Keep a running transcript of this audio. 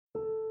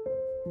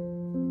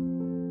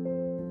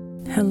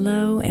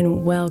Hello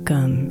and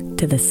welcome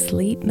to the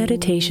Sleep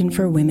Meditation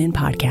for Women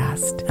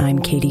podcast. I'm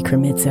Katie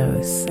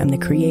Kremitzos. I'm the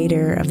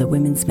creator of the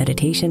Women's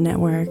Meditation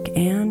Network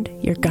and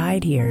your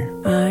guide here.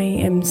 I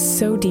am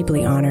so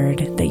deeply honored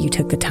that you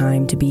took the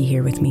time to be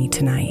here with me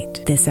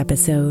tonight. This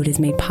episode is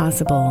made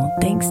possible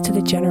thanks to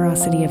the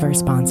generosity of our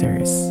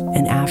sponsors.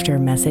 And after a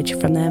message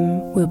from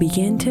them, we'll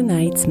begin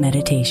tonight's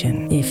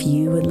meditation. If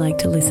you would like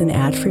to listen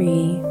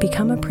ad-free,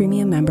 become a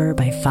premium member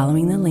by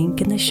following the link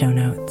in the show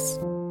notes.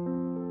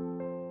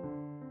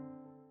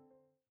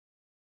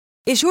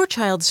 Is your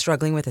child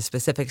struggling with a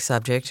specific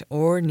subject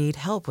or need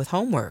help with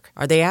homework?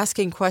 Are they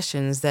asking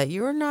questions that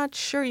you're not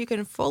sure you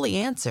can fully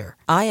answer?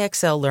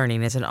 IXL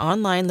Learning is an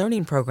online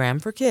learning program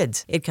for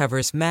kids. It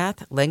covers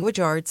math, language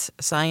arts,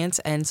 science,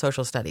 and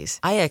social studies.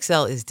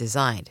 IXL is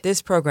designed.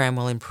 This program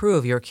will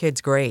improve your kids'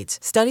 grades.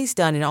 Studies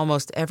done in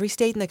almost every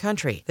state in the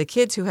country. The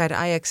kids who had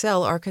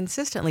IXL are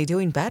consistently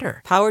doing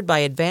better. Powered by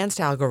advanced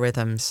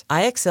algorithms,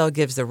 IXL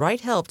gives the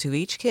right help to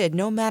each kid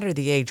no matter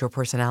the age or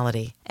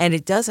personality. And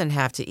it doesn't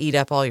have to eat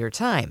up all your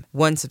time.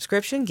 One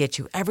subscription gets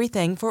you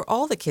everything for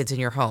all the kids in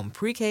your home,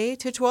 pre-K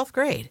to 12th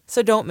grade.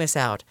 So don't miss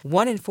out.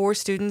 1 in 4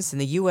 students in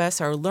the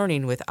U.S. are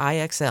learning with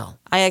IXL.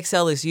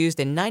 IXL is used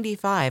in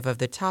 95 of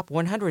the top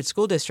 100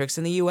 school districts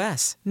in the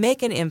U.S.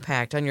 Make an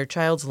impact on your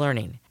child's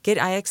learning. Get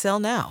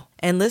IXL now.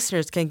 And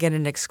listeners can get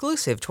an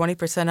exclusive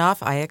 20% off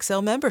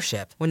IXL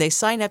membership when they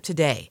sign up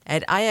today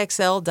at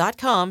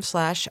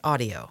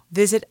IXL.com/audio.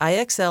 Visit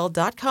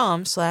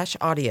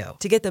IXL.com/audio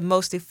to get the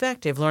most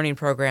effective learning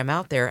program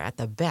out there at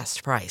the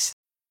best price.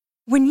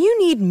 When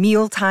you need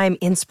mealtime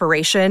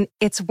inspiration,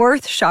 it's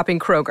worth shopping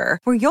Kroger,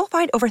 where you'll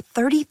find over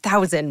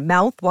 30,000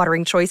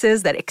 mouth-watering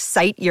choices that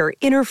excite your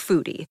inner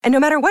foodie. And no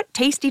matter what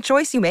tasty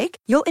choice you make,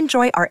 you'll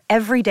enjoy our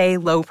everyday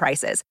low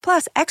prices,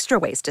 plus extra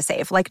ways to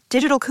save, like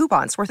digital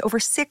coupons worth over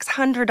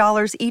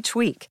 $600 each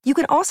week. You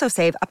can also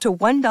save up to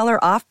 $1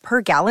 off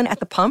per gallon at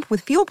the pump with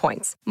fuel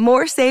points.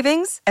 More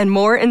savings and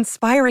more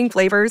inspiring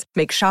flavors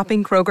make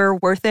shopping Kroger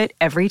worth it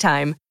every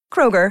time.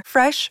 Kroger,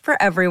 fresh for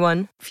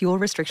everyone. Fuel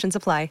restrictions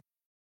apply.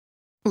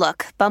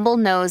 Look, Bumble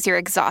knows you're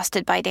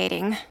exhausted by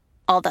dating.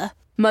 All the,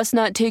 must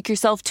not take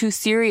yourself too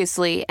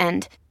seriously,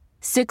 and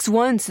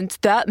 6'1" since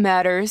that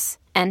matters,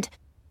 and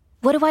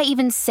what do I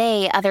even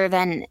say other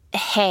than,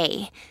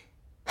 hey?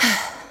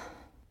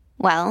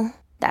 Well,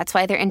 that's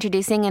why they're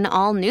introducing an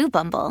all-new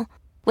Bumble,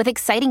 with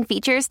exciting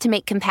features to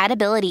make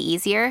compatibility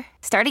easier,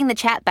 starting the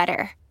chat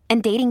better,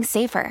 and dating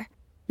safer.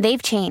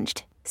 They've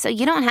changed, so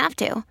you don't have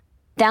to.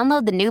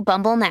 Download the new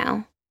Bumble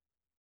now.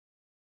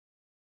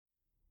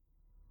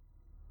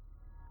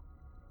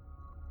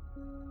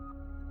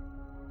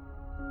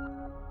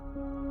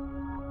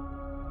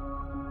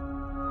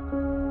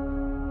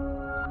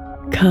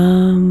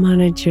 Come on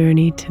a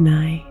journey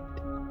tonight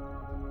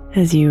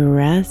as you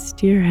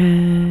rest your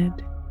head,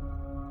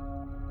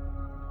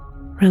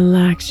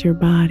 relax your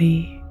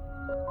body,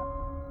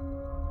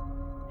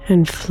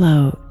 and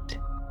float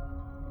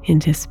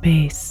into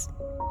space.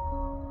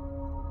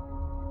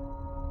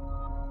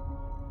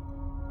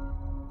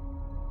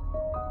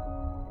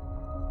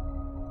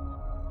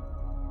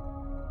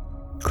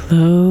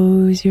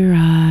 Close your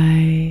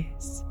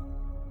eyes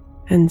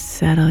and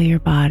settle your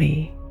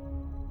body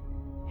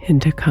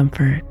into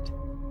comfort.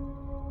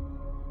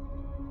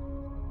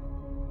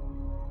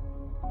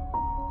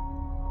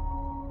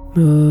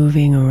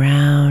 Moving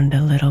around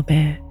a little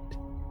bit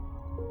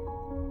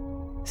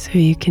so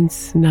you can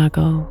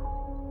snuggle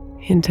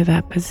into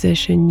that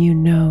position you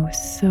know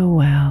so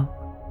well.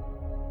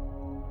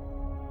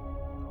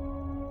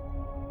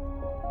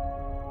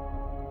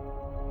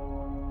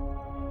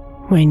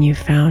 When you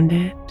found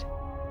it,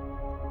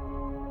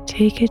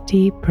 take a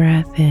deep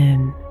breath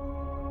in,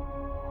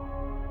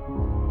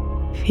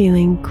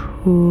 feeling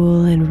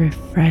cool and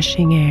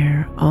refreshing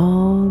air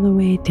all the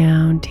way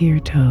down to your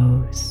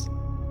toes.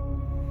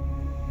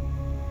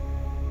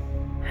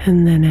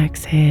 And then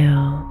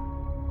exhale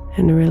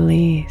and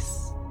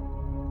release,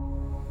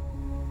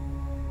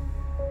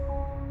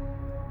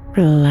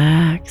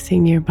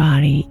 relaxing your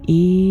body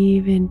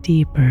even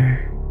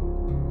deeper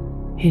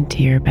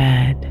into your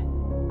bed.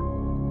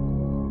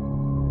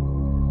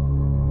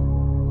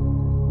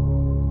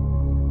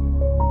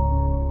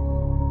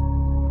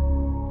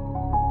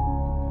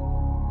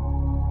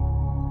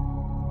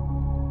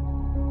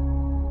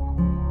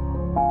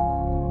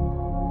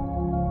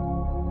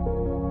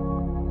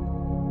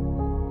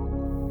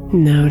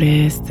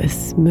 Notice the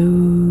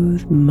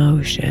smooth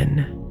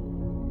motion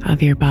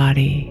of your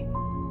body.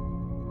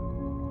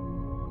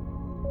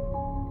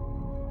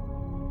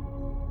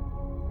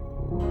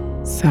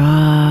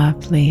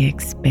 Softly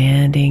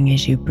expanding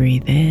as you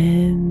breathe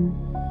in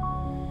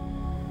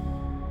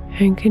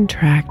and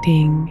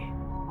contracting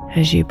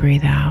as you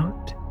breathe out.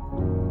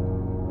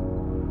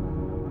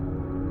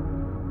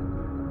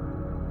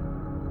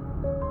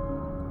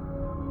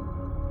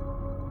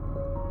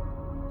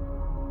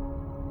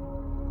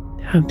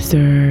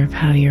 Observe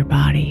how your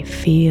body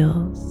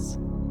feels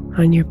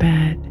on your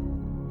bed.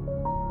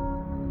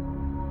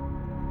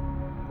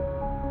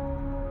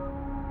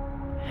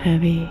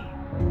 Heavy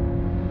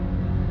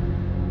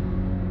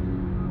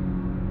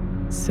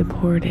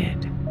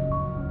supported,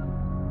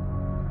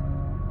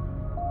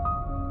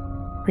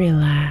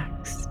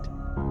 relaxed.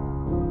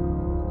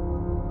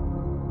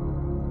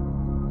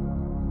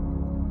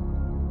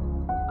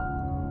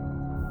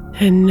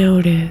 And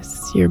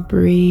notice your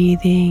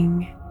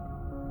breathing,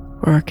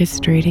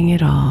 orchestrating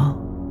it all,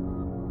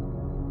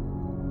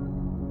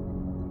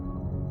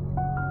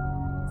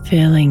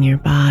 filling your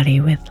body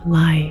with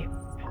life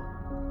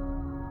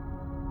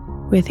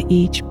with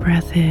each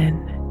breath in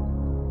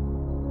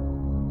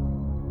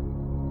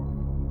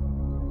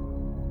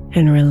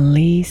and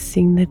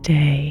releasing the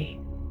day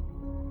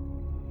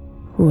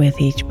with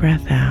each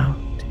breath out.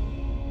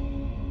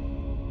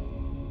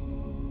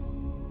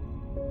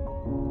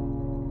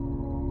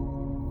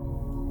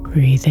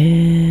 Breathe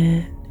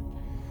in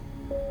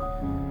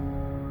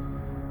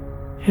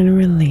and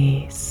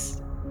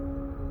release.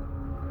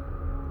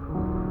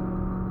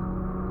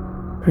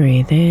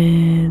 Breathe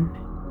in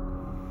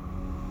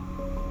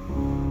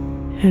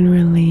and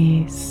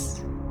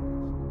release.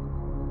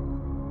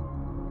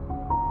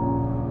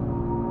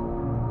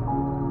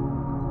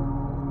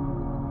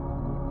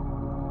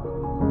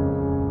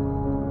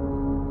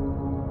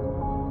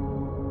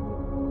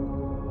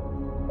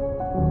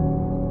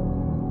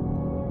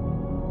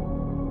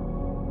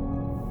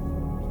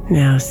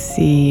 Now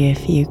see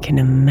if you can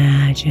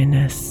imagine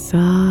a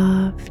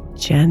soft,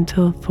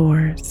 gentle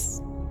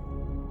force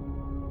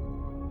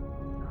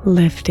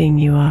lifting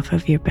you off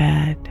of your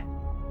bed.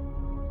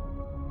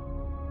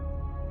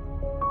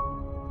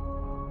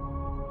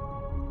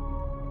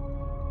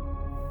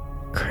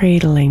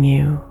 Cradling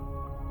you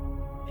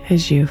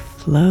as you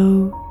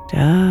float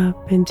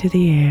up into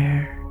the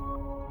air.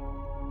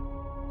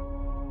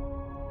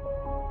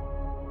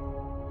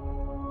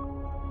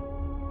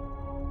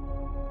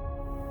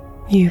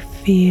 You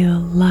feel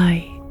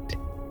light,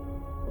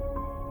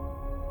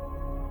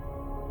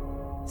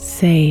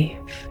 safe,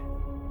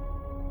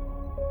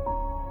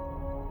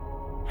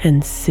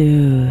 and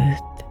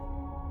soothed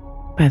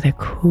by the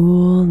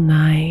cool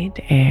night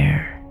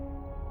air.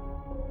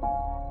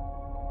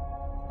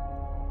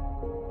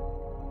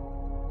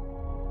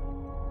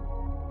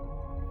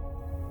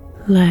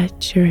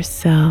 Let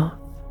yourself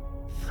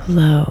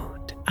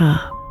float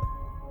up,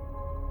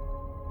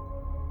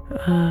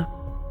 up,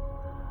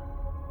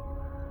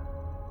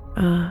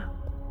 up.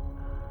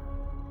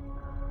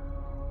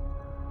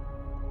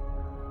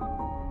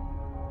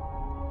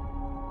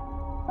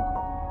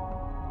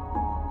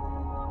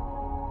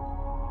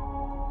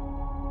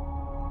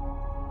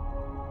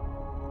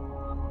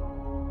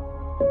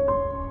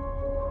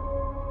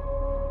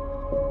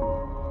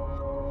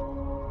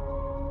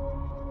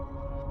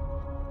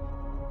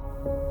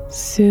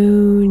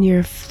 Soon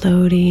you're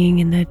floating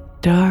in the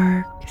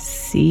dark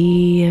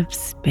sea of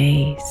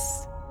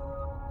space.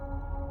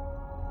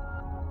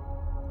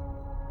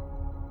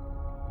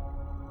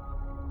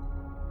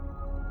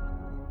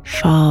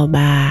 Fall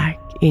back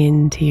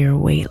into your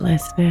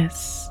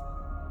weightlessness,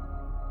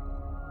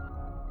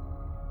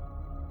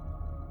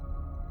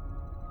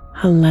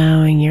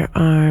 allowing your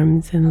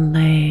arms and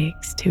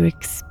legs to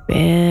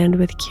expand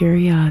with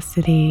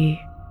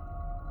curiosity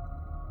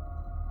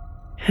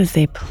as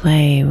they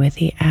play with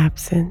the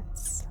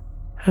absence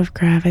of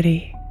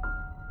gravity.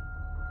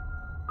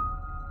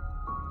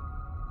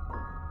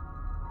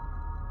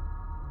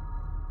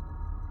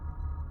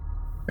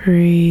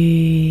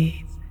 Breathe.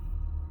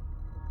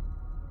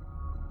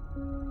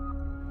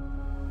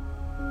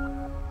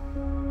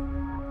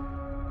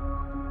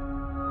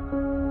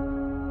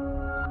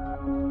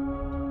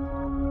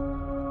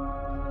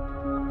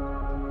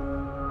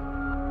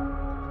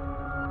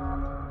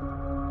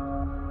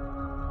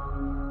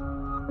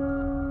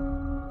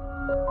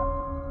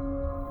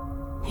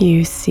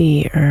 You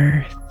see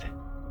Earth.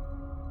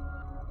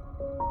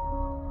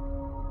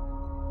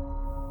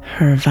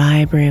 Her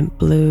vibrant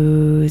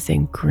blues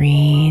and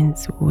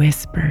greens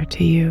whisper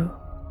to you.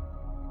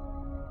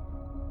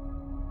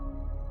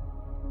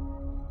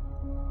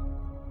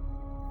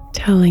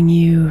 Telling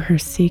you her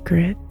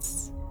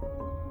secrets.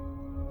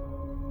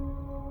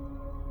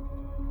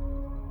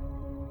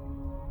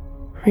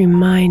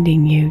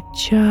 Reminding you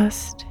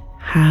just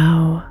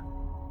how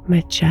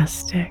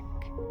majestic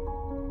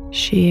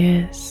she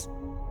is.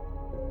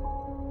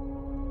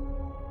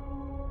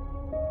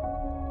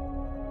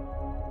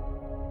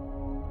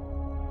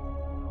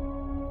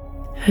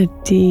 A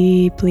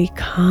deeply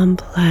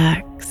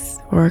complex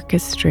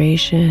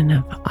orchestration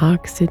of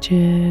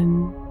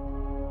oxygen,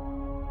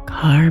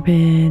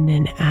 carbon,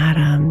 and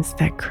atoms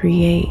that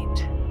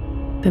create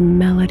the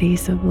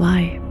melodies of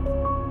life.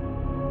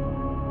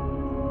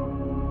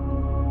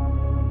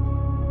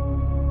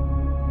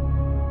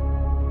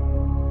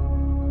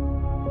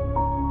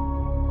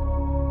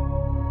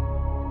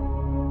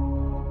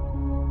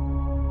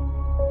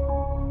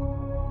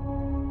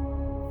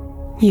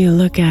 You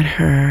look at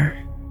her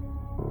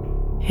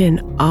in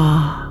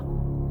awe,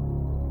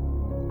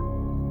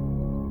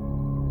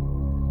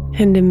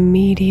 and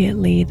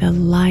immediately the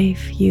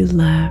life you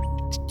left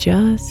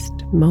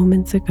just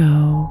moments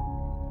ago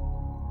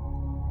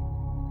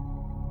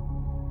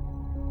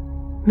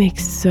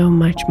makes so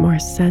much more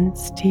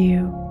sense to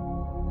you.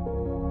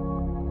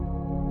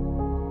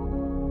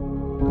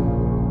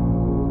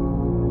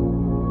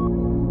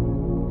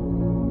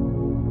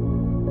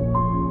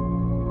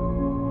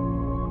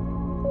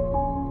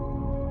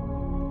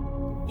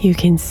 You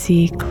can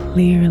see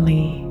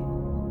clearly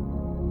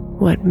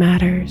what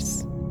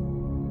matters.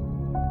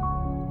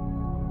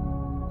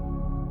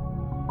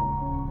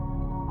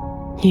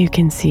 You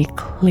can see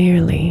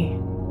clearly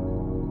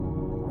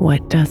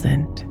what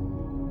doesn't.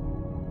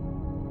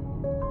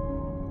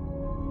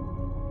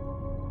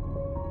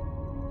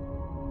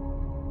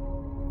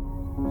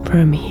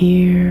 From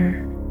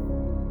here,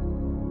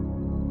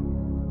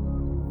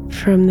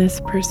 from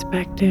this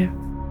perspective,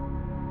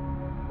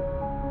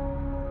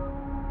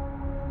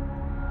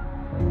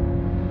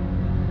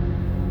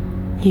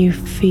 you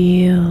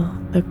feel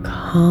the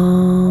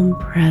calm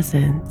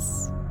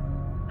presence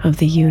of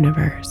the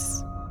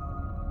universe.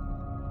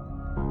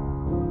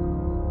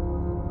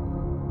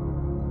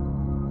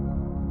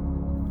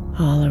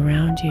 All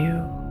around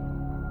you.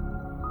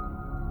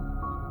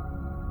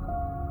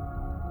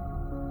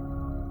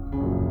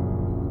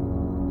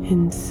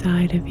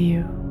 Inside of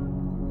you.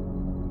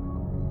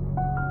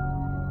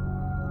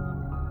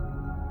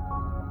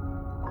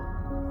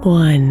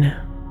 One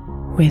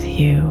with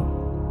you.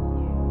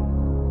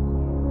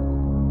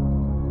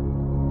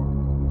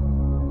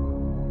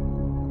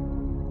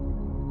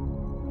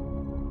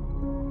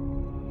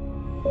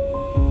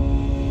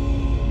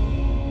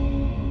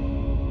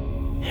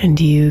 And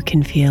you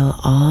can feel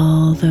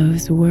all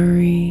those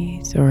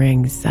worries or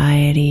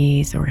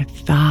anxieties or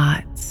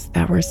thoughts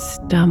that were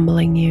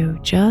stumbling you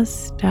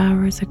just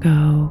hours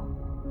ago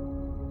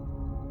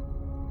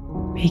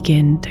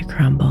begin to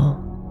crumble.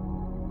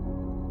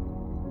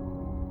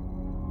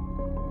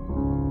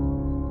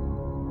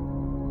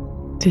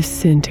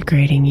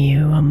 Disintegrating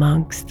you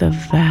amongst the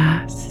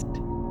vast,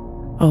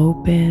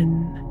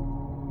 open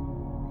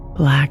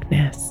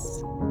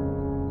blackness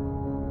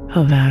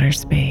of outer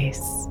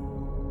space.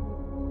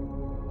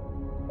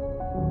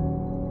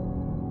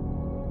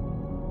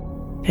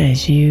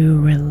 As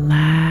you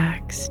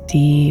relax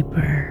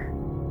deeper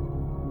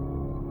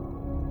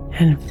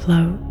and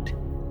float.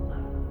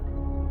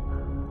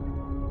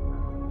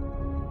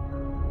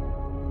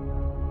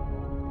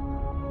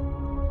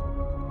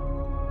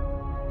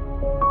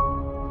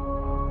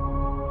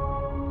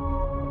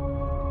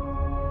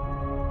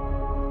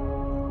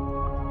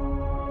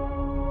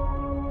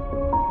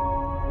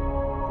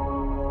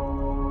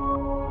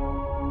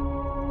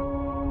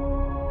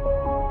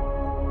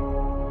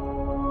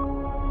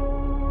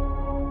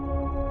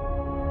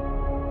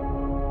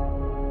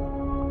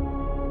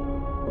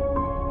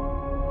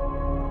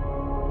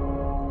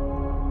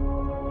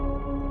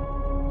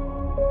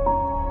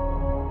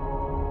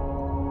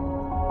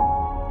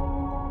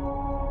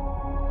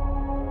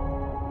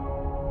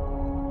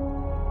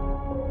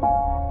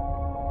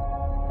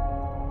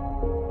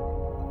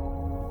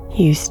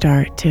 You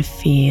start to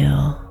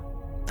feel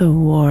the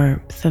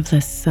warmth of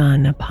the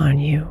sun upon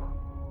you.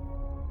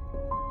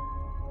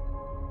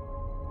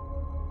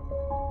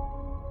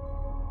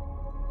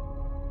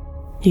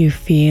 You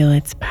feel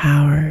its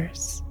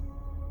powers.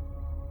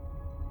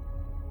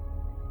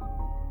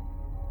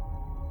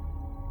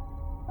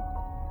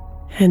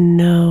 And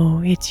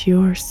know it's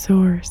your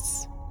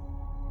source.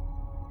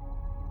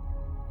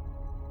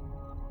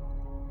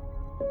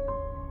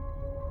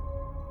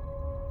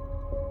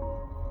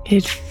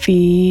 It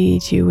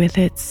feeds you with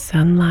its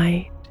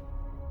sunlight.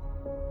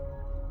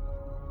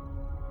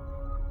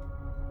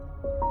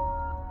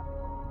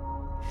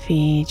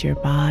 Feed your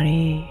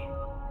body.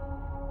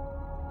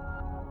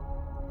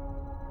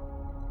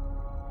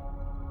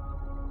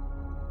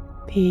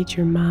 Feed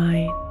your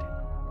mind.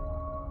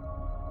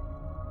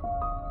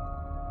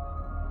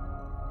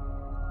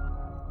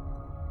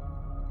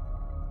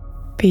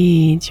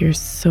 Feed your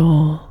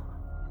soul.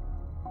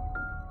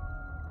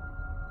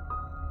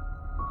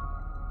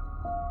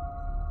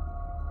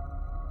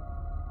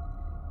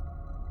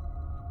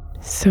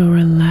 So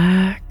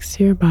relax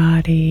your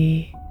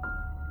body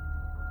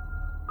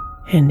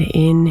and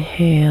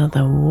inhale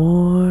the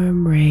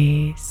warm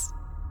rays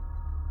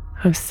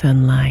of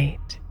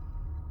sunlight.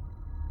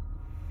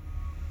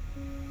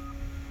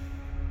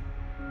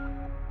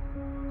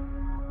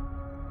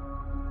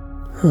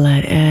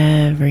 Let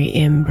every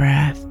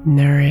in-breath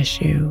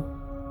nourish you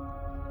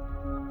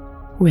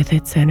with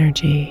its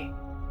energy.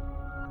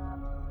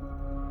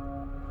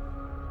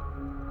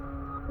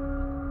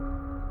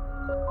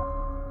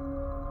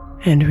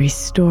 And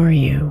restore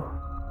you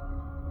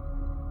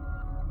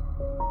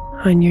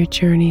on your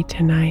journey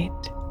tonight.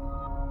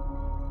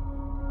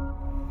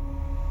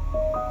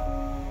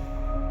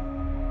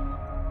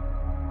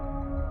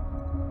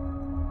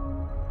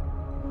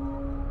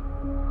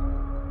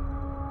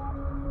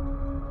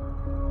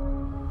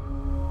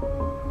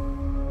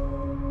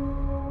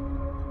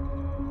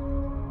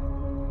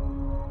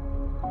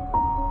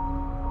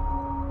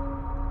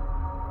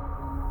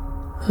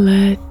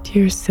 Let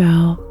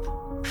yourself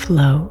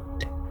float.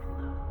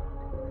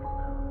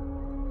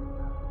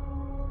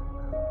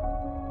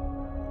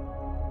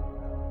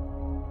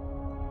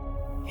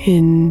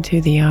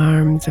 into the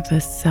arms of the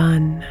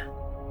sun,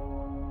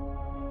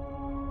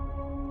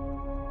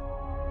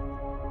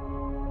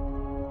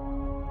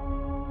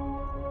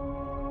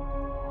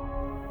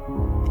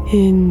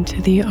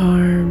 into the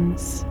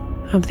arms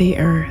of the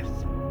earth,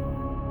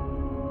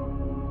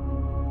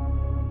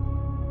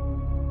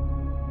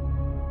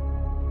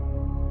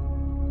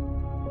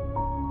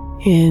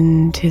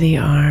 into the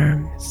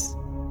arms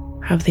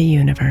of the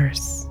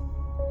universe.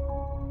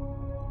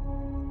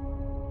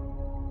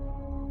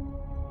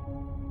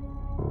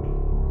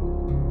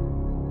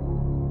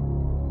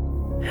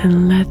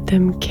 And let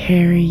them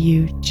carry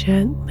you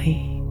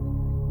gently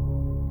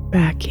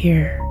back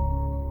here.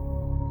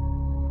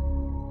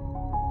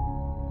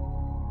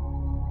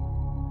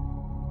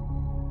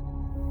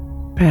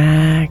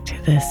 Back to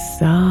the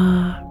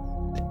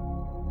soft,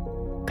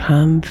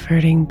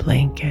 comforting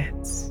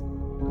blankets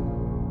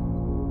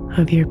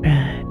of your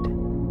bed.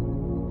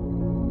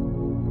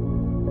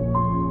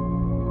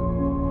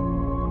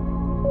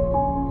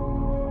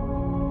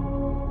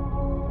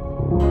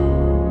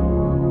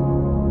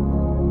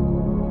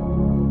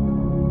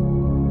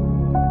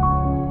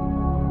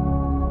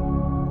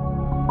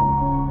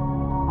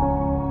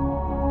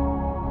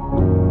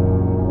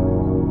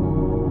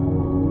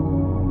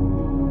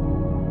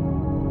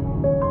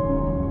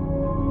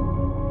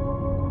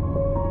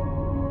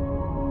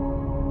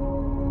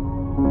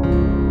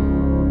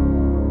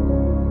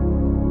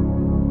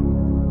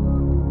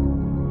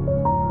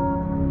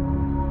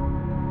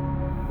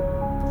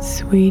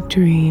 Sweet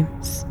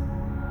dreams,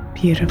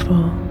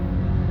 beautiful.